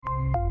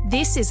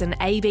This is an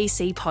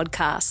ABC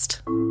podcast.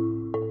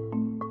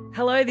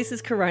 Hello, this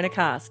is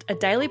CoronaCast, a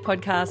daily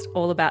podcast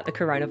all about the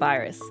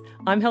coronavirus.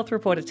 I'm health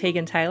reporter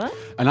Tegan Taylor.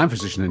 And I'm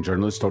physician and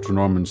journalist Dr.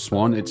 Norman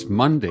Swan. It's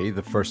Monday,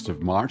 the 1st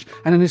of March,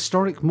 and an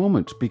historic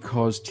moment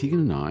because Tegan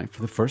and I,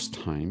 for the first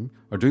time,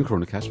 are doing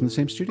CoronaCast from the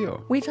same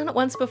studio. We've done it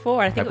once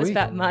before. I think it was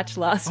about March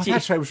last year.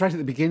 That's right. It was right at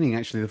the beginning,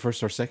 actually, the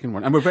first or second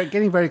one. And we're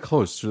getting very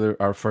close to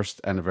our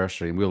first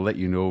anniversary, and we'll let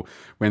you know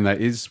when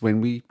that is,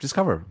 when we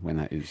discover when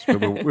that is.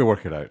 But we'll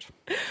work it out.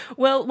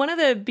 Well, one of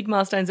the big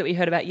milestones that we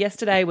heard about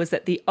yesterday was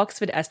that the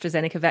Oxford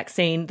AstraZeneca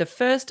vaccine, the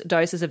first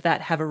doses of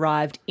that have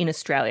arrived in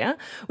Australia,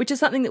 which is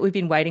something that we've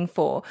been waiting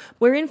for.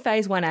 We're in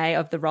phase 1A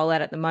of the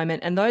rollout at the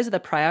moment, and those are the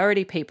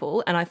priority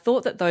people. And I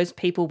thought that those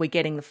people were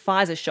getting the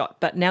Pfizer shot,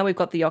 but now we've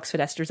got the Oxford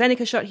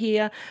AstraZeneca shot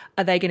here.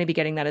 Are they going to be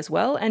getting that as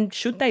well? And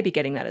should they be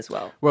getting that as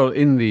well? Well,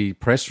 in the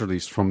press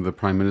release from the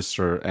Prime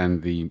Minister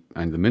and the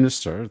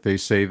Minister, they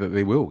say that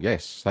they will.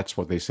 Yes, that's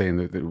what they say in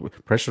the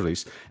press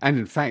release. And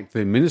in fact,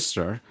 the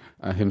Minister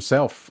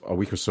himself, a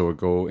week or so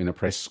ago in a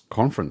press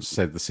conference,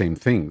 said the same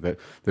thing, that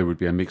there would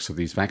be a mix of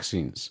these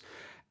vaccines.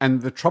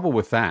 And the trouble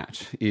with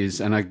that is,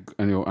 and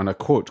I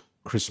quote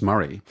Chris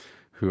Murray,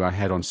 who I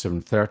had on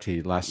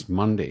 7:30 last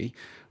Monday,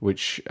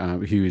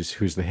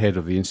 who's the head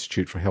of the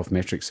Institute for Health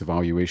Metrics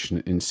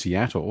Evaluation in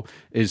Seattle,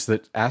 is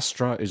that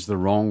Astra is the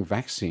wrong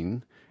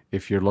vaccine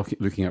if you're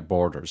looking at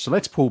borders. So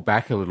let's pull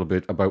back a little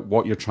bit about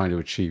what you're trying to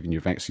achieve in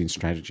your vaccine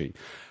strategy.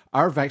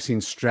 Our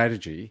vaccine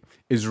strategy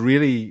is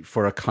really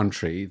for a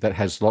country that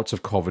has lots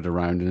of COVID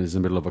around and is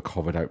in the middle of a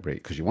COVID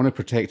outbreak, because you want to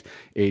protect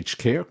aged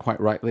care, quite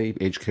rightly,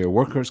 aged care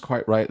workers,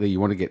 quite rightly. You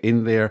want to get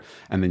in there,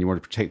 and then you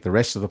want to protect the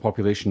rest of the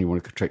population. You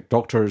want to protect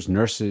doctors,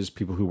 nurses,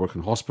 people who work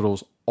in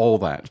hospitals, all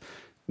that.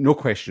 No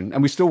question.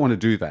 And we still want to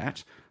do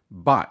that.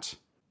 But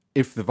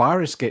if the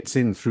virus gets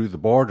in through the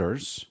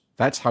borders,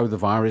 that's how the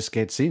virus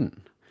gets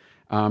in.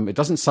 It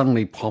doesn't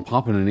suddenly pop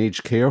up in an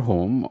aged care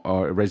home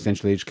or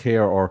residential aged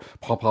care or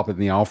pop up in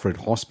the Alfred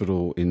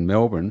Hospital in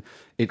Melbourne.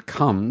 It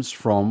comes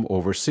from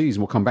overseas.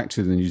 We'll come back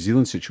to the New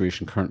Zealand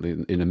situation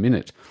currently in a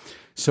minute.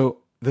 So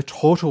the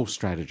total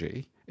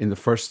strategy in the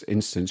first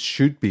instance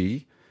should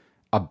be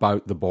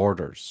about the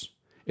borders.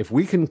 If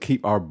we can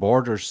keep our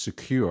borders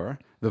secure,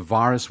 the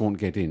virus won't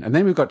get in. And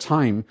then we've got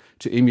time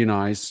to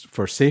immunise,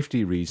 for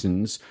safety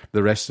reasons,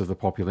 the rest of the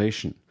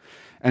population.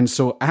 And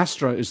so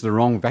Astra is the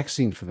wrong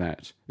vaccine for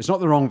that. It's not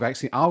the wrong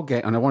vaccine.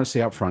 And I want to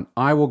say up front,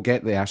 I will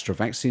get the Astra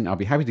vaccine. I'll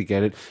be happy to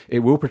get it. It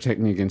will protect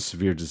me against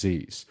severe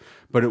disease,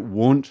 but it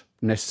won't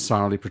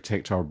necessarily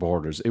protect our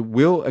borders. It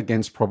will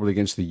probably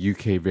against the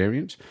UK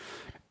variant.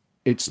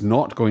 It's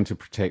not going to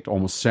protect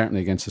almost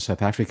certainly against the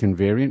South African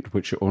variant,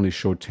 which it only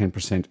showed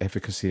 10%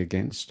 efficacy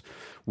against.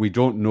 We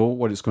don't know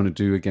what it's going to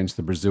do against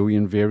the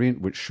Brazilian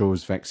variant, which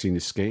shows vaccine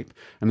escape.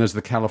 And there's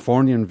the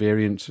Californian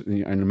variant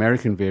and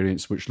American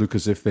variants, which look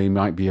as if they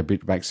might be a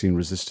bit vaccine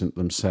resistant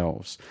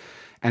themselves.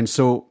 And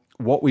so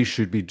what we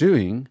should be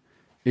doing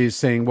is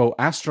saying, well,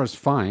 Astra's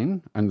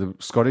fine, and the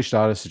Scottish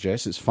data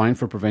suggests it's fine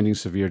for preventing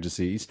severe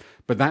disease,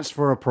 but that's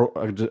for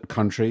a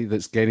country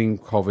that's getting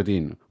COVID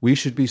in. We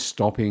should be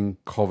stopping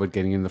COVID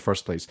getting in the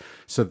first place.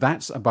 So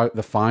that's about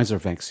the Pfizer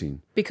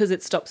vaccine. Because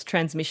it stops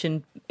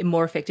transmission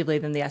more effectively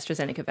than the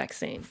AstraZeneca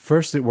vaccine.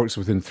 First, it works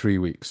within 3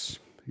 weeks.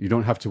 You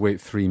don't have to wait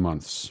 3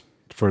 months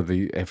for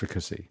the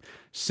efficacy.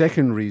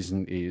 Second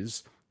reason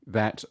is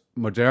that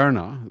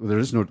Moderna,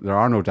 there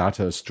are no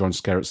data, as John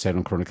Skerritt said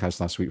on CoronaCast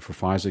last week, for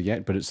Pfizer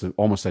yet, but it's an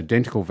almost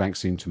identical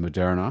vaccine to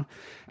Moderna,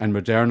 and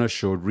Moderna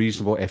showed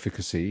reasonable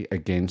efficacy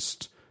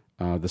against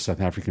the South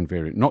African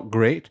variant. Not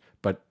great,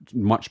 but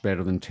much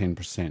better than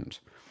 10%.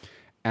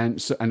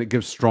 And it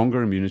gives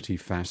stronger immunity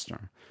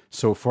faster.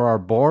 So for our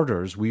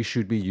borders, we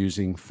should be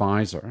using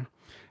Pfizer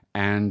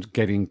and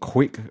getting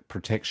quick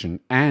protection,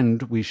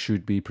 and we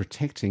should be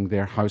protecting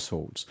their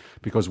households,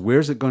 because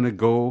where's it going to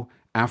go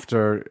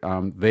after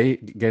they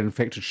get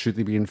infected, should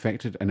they be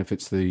infected? And if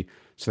it's the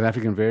South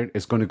African variant,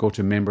 it's going to go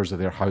to members of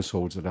their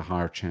households at a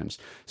higher chance.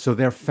 So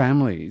their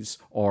families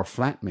or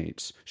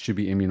flatmates should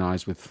be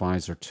immunised with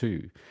Pfizer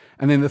too.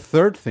 And then the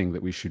third thing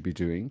that we should be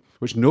doing,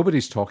 which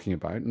nobody's talking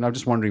about, and I'm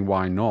just wondering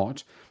why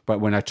not, but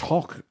when I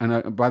talk,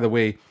 by the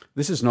way,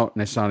 this is not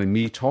necessarily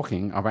me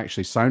talking, I've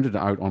actually sounded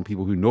it out on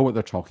people who know what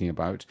they're talking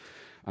about,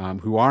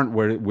 who aren't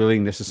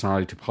willing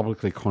necessarily to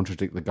publicly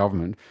contradict the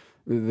government.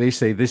 They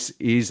say this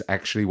is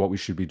actually what we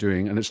should be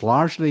doing, and it's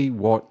largely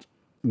what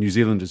New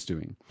Zealand is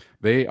doing.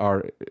 They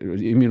are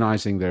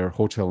immunising their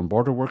hotel and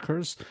border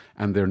workers,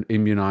 and they're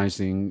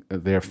immunising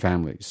their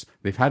families.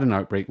 They've had an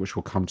outbreak, which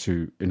we'll come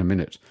to in a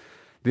minute.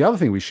 The other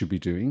thing we should be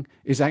doing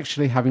is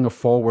actually having a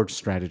forward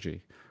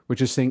strategy,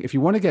 which is saying if you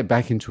want to get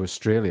back into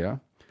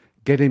Australia,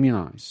 get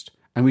immunised,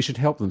 and we should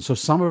help them. So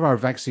some of our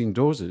vaccine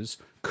doses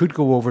could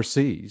go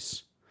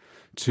overseas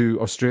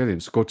to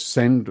Australians.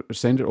 Send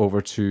it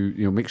over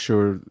to, make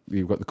sure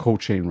you've got the cold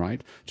chain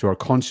right, to our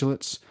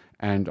consulates.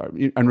 And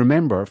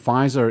remember,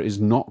 Pfizer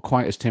is not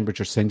quite as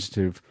temperature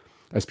sensitive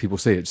as people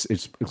say,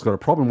 it's got a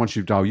problem once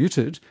you've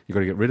diluted, you've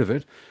got to get rid of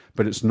it,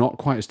 but it's not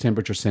quite as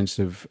temperature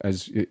sensitive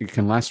as it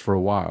can last for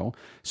a while.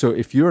 So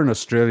if you're an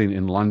Australian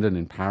in London,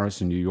 in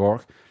Paris, in New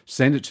York,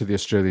 send it to the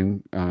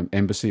Australian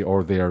embassy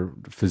or their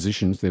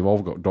physicians, they've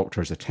all got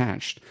doctors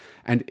attached,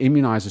 and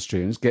immunise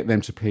Australians, get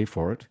them to pay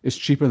for it. It's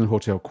cheaper than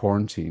hotel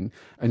quarantine.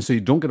 And so you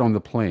don't get on the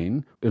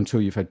plane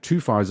until you've had 2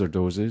 Pfizer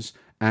doses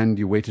and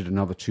you waited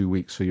another 2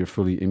 weeks so you're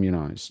fully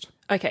immunised.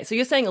 Okay, so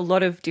you're saying a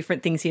lot of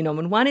different things here,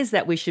 Norman. One is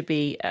that we should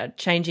be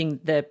changing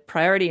the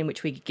priority in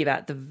which we give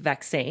out the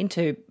vaccine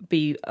to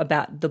be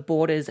about the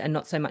borders and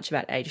not so much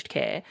about aged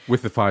care.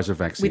 With the Pfizer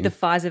vaccine. With the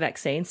Pfizer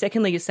vaccine.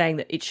 Secondly, you're saying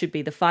that it should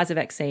be the Pfizer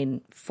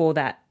vaccine for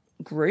that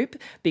group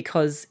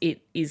because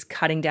it is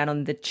cutting down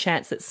on the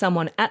chance that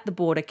someone at the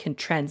border can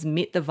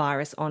transmit the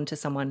virus onto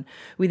someone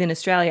within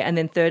Australia. And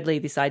then thirdly,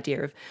 this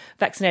idea of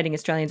vaccinating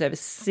Australians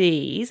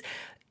overseas.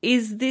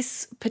 Is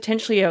this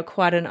potentially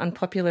quite an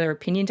unpopular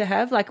opinion to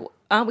have? Like,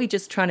 aren't we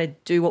just trying to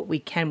do what we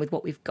can with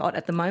what we've got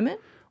at the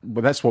moment?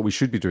 Well, that's what we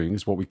should be doing,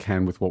 is what we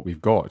can with what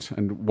we've got.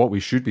 And what we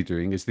should be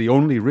doing is the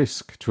only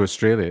risk to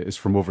Australia is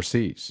from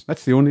overseas.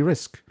 That's the only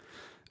risk.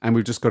 And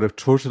we've just got to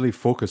totally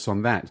focus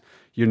on that.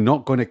 You're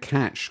not going to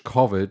catch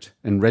COVID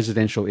in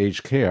residential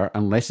aged care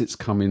unless it's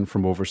come in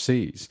from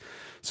overseas.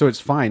 So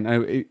it's fine. Now,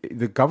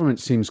 the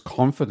government seems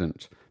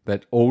confident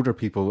that older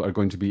people are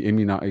going to be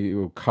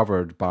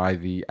covered by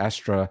the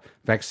Astra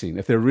vaccine.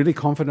 If they're really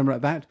confident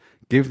about that,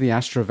 give the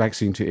Astra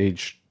vaccine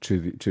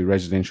to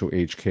residential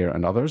aged care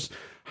and others.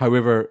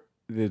 However,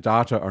 the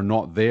data are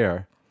not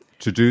there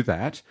to do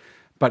that.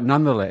 But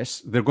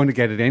nonetheless, they're going to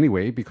get it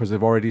anyway because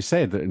they've already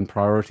said that in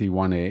priority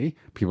 1A,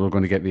 people are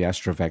going to get the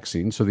Astra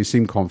vaccine. So they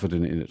seem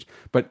confident in it.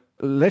 But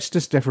let's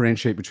just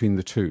differentiate between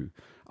the two.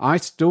 I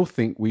still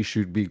think we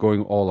should be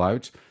going all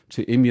out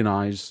to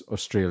immunise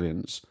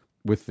Australians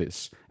with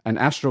this. And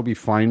Astra will be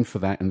fine for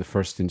that in the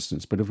first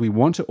instance. But if we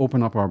want to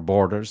open up our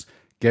borders,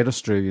 get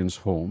Australians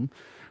home,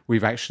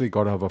 we've actually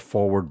got to have a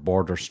forward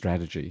border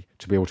strategy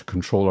to be able to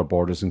control our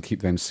borders and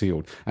keep them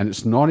sealed. And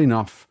it's not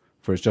enough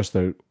for it's just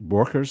the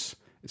workers.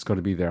 It's got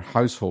to be their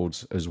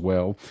households as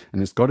well.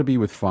 And it's got to be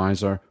with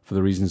Pfizer for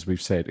the reasons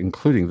we've said,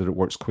 including that it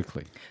works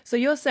quickly. So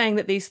you're saying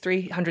that these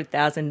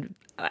 300,000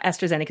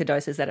 AstraZeneca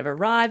doses that have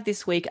arrived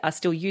this week are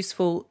still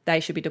useful, they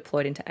should be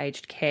deployed into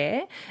aged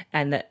care,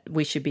 and that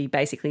we should be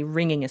basically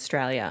ringing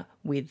Australia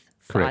with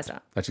Correct. Pfizer.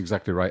 That's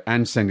exactly right.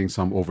 And sending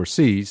some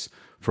overseas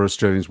for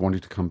Australians wanting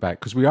to come back.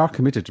 Because we are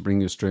committed to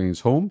bringing Australians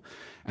home,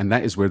 and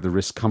that is where the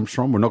risk comes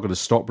from. We're not going to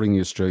stop bringing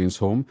Australians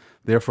home.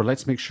 Therefore,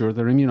 let's make sure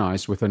they're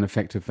immunised with an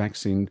effective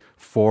vaccine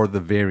for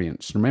the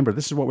variants. Remember,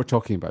 this is what we're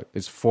talking about.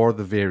 It's for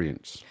the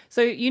variants.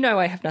 So you know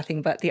I have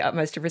nothing but the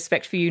utmost of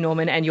respect for you,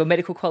 Norman, and your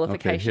medical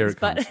qualifications. Okay, here it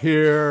comes.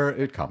 Here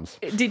it comes.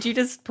 Did you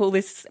just pull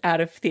this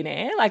out of thin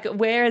air? Like,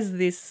 where is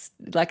this?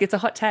 Like, it's a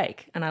hot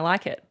take, and I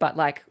like it. But,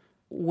 like,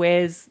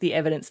 where's the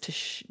evidence to...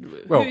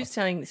 who's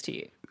telling this to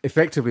you?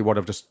 Effectively, what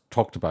I've just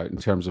talked about in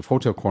terms of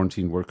hotel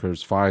quarantine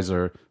workers,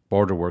 Pfizer,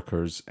 border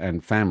workers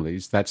and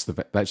families, that's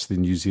the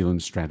New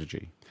Zealand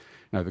strategy.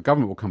 Now, our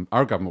government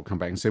will come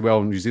back and say,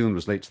 well, New Zealand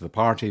was late to the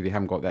party, they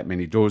haven't got that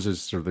many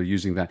doses, so they're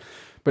using that.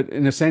 But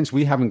in a sense,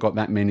 we haven't got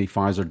that many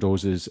Pfizer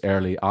doses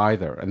early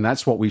either. And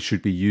that's what we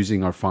should be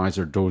using our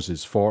Pfizer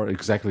doses for,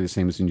 exactly the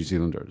same as the New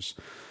Zealanders.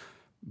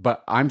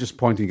 But I'm just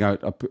pointing out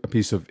a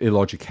piece of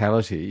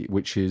illogicality,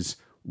 which is,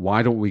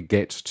 why don't we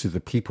get to the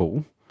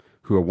people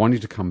who are wanting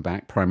to come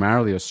back,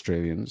 primarily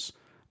Australians,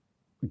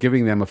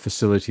 giving them a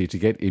facility to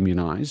get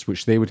immunised,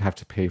 which they would have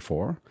to pay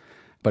for,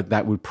 but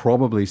that would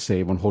probably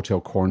save on hotel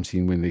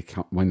quarantine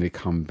when they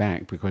come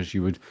back, because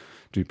you would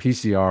do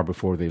PCR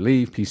before they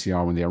leave,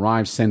 PCR when they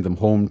arrive, send them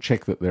home,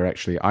 check that they're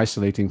actually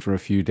isolating for a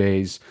few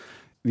days.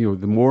 You know,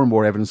 the more and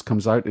more evidence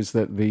comes out is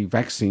that the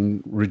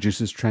vaccine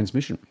reduces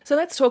transmission. So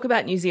let's talk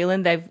about New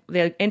Zealand.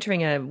 They're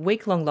entering a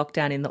week-long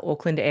lockdown in the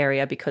Auckland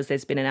area because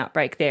there's been an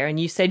outbreak there. And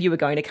you said you were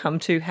going to come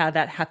to how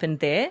that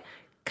happened there.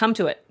 Come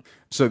to it.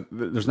 So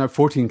there's now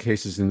 14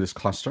 cases in this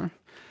cluster.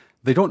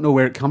 They don't know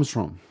where it comes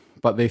from,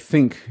 but they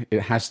think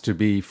it has to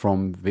be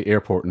from the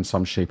airport in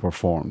some shape or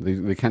form.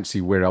 They can't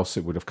see where else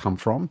it would have come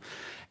from.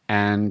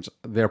 And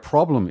their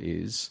problem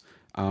is...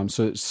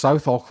 so it's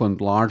South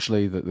Auckland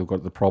largely that they've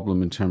got the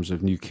problem in terms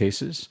of new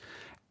cases,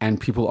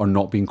 and people are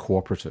not being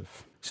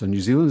cooperative. So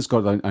New Zealand's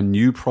got a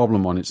new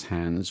problem on its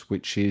hands,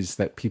 which is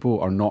that people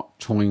are not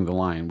towing the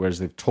line. Whereas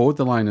they've towed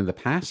the line in the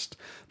past,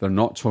 they're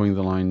not towing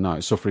the line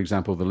now. So for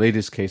example, the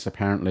latest case,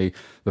 apparently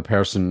the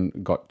person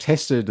got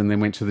tested and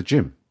then went to the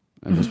gym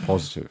and was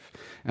positive.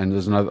 And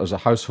there's a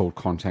household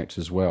contact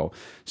as well.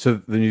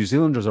 So the New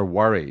Zealanders are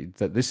worried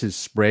that this is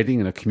spreading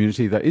in a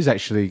community that is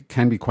actually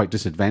can be quite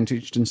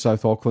disadvantaged in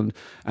South Auckland,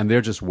 and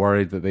they're just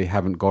worried that they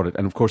haven't got it.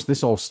 And of course,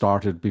 this all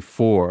started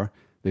before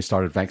they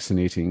started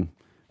vaccinating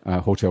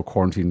hotel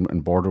quarantine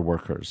and border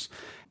workers.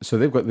 So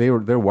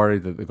they're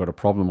worried that they've got a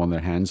problem on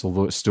their hands,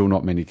 although it's still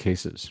not many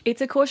cases. It's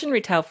a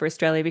cautionary tale for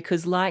Australia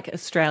because, like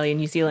Australia,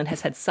 New Zealand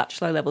has had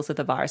such low levels of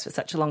the virus for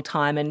such a long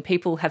time, and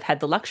people have had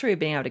the luxury of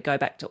being able to go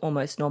back to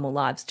almost normal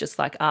lives just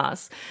like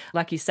us.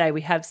 Like you say,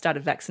 we have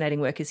started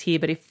vaccinating workers here,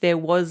 but if there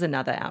was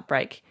another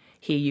outbreak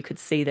here, you could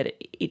see that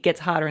it gets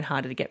harder and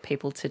harder to get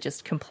people to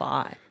just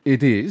comply.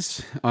 It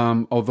is,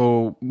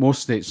 although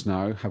most states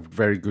now have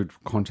very good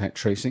contact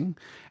tracing.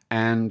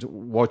 And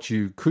what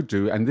you could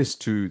do, and this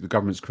to the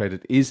government's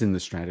credit is in the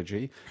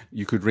strategy,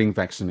 you could ring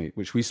vaccinate,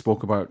 which I've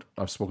spoken about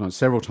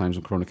several times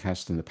on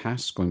CoronaCast in the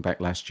past, going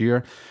back last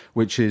year,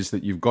 which is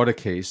that you've got a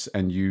case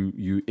and you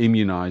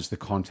immunise the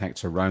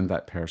contacts around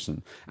that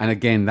person. And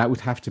again, that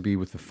would have to be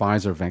with the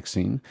Pfizer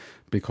vaccine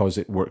because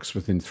it works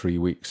within 3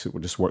 weeks. It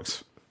just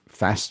works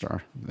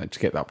faster to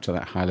get up to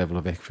that high level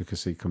of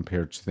efficacy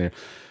compared to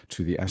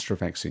the Astra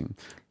vaccine.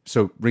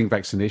 So ring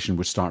vaccination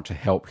would start to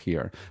help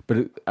here.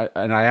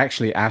 And I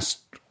actually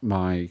asked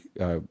my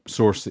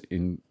source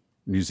in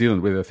New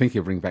Zealand whether they're thinking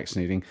of ring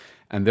vaccinating,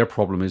 and their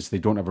problem is they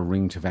don't have a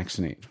ring to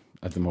vaccinate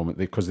at the moment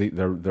because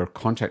their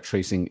contact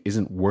tracing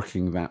isn't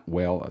working that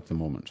well at the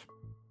moment.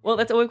 Well,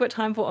 that's all we've got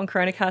time for on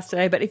CoronaCast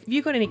today. But if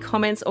you've got any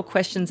comments or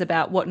questions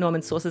about what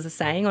Norman sources are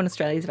saying on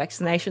Australia's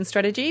vaccination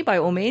strategy, by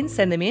all means,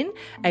 send them in,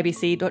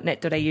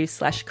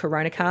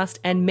 abc.net.au/CoronaCast,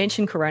 and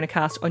mention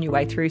CoronaCast on your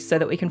way through so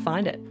that we can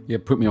find it. Yeah,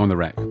 put me on the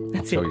rack.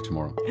 I'll tell you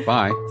tomorrow.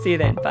 Bye. See you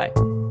then. Bye.